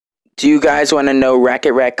Do you guys want to know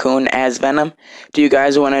Raccoon as Venom? Do you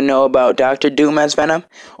guys want to know about Doctor Doom as Venom?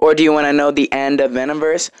 Or do you want to know the end of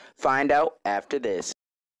Venomverse? Find out after this.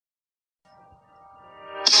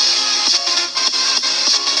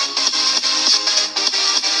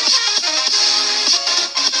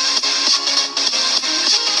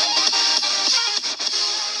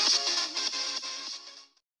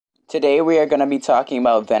 Today we are going to be talking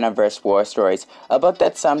about Venomverse War Stories, a book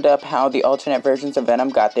that summed up how the alternate versions of Venom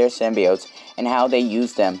got their symbiotes and how they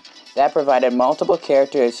used them. That provided multiple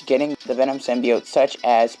characters getting the Venom symbiote such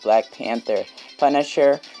as Black Panther,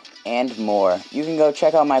 Punisher, and more. You can go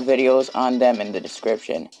check out my videos on them in the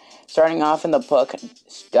description. Starting off in the book,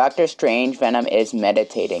 Doctor Strange Venom is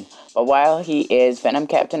meditating, but while he is, Venom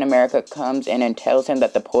Captain America comes in and tells him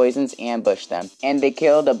that the poisons ambushed them, and they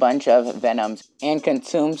killed a bunch of Venoms and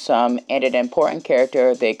consumed some, and an important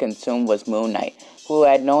character they consumed was Moon Knight, who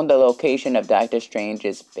had known the location of Doctor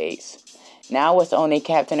Strange's base. Now with only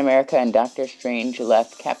Captain America and Doctor Strange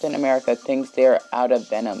left, Captain America thinks they're out of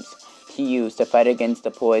Venoms to use to fight against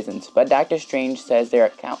the poisons, but Doctor Strange says there are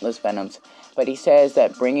countless Venoms, but he says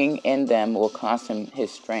that bringing in them will cost him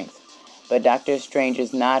his strength. But Doctor Strange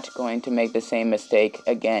is not going to make the same mistake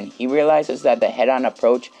again. He realizes that the head-on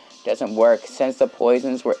approach doesn't work since the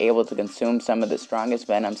poisons were able to consume some of the strongest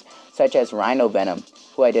Venoms, such as Rhino Venom,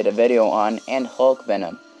 who I did a video on, and Hulk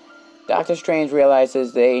Venom. Doctor Strange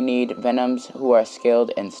realizes they need Venoms who are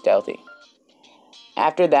skilled and stealthy.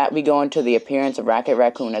 After that, we go into the appearance of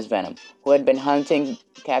Raccoon as Venom, who had been hunting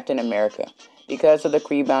Captain America because of the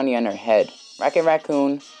Kree bounty on her head.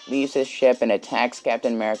 Raccoon leaves his ship and attacks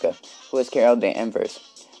Captain America, who has carried the inverse.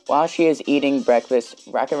 While she is eating breakfast,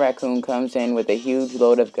 Raccoon comes in with a huge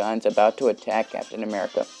load of guns about to attack Captain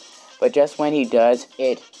America. But just when he does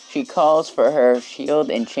it, she calls for her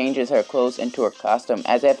shield and changes her clothes into her costume,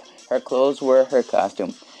 as if her clothes were her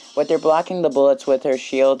costume. But they're blocking the bullets with her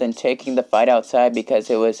shield and taking the fight outside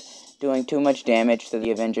because it was doing too much damage to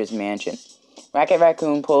the Avengers mansion.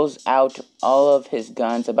 Raccoon pulls out all of his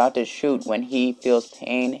guns about to shoot when he feels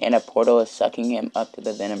pain and a portal is sucking him up to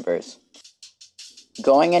the venomverse.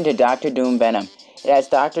 Going into Doctor Doom Venom, it has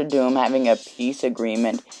Doctor Doom having a peace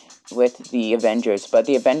agreement with the Avengers, but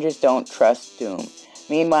the Avengers don't trust Doom.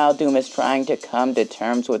 Meanwhile, Doom is trying to come to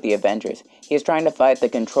terms with the Avengers. He is trying to fight the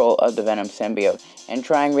control of the Venom symbiote and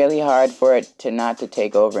trying really hard for it not to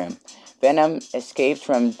take over him. Venom escapes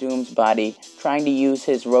from Doom's body, trying to use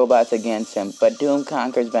his robots against him, but Doom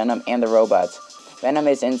conquers Venom and the robots. Venom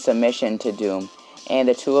is in submission to Doom, and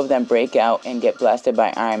the two of them break out and get blasted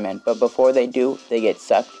by Iron Man, but before they do, they get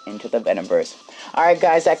sucked into the Venomverse. Alright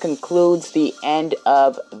guys, that concludes the end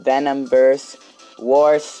of Venomverse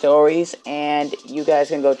War Stories, and you guys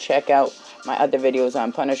can go check out my other videos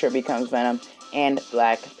on Punisher Becomes Venom and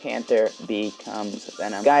Black Panther Becomes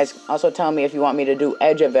Venom. Guys, also tell me if you want me to do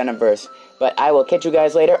Edge of Venomverse, but I will catch you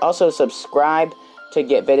guys later. Also subscribe to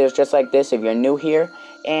get videos just like this if you're new here,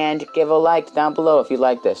 and give a like down below if you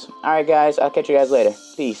like this. Alright guys, I'll catch you guys later.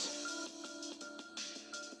 Peace.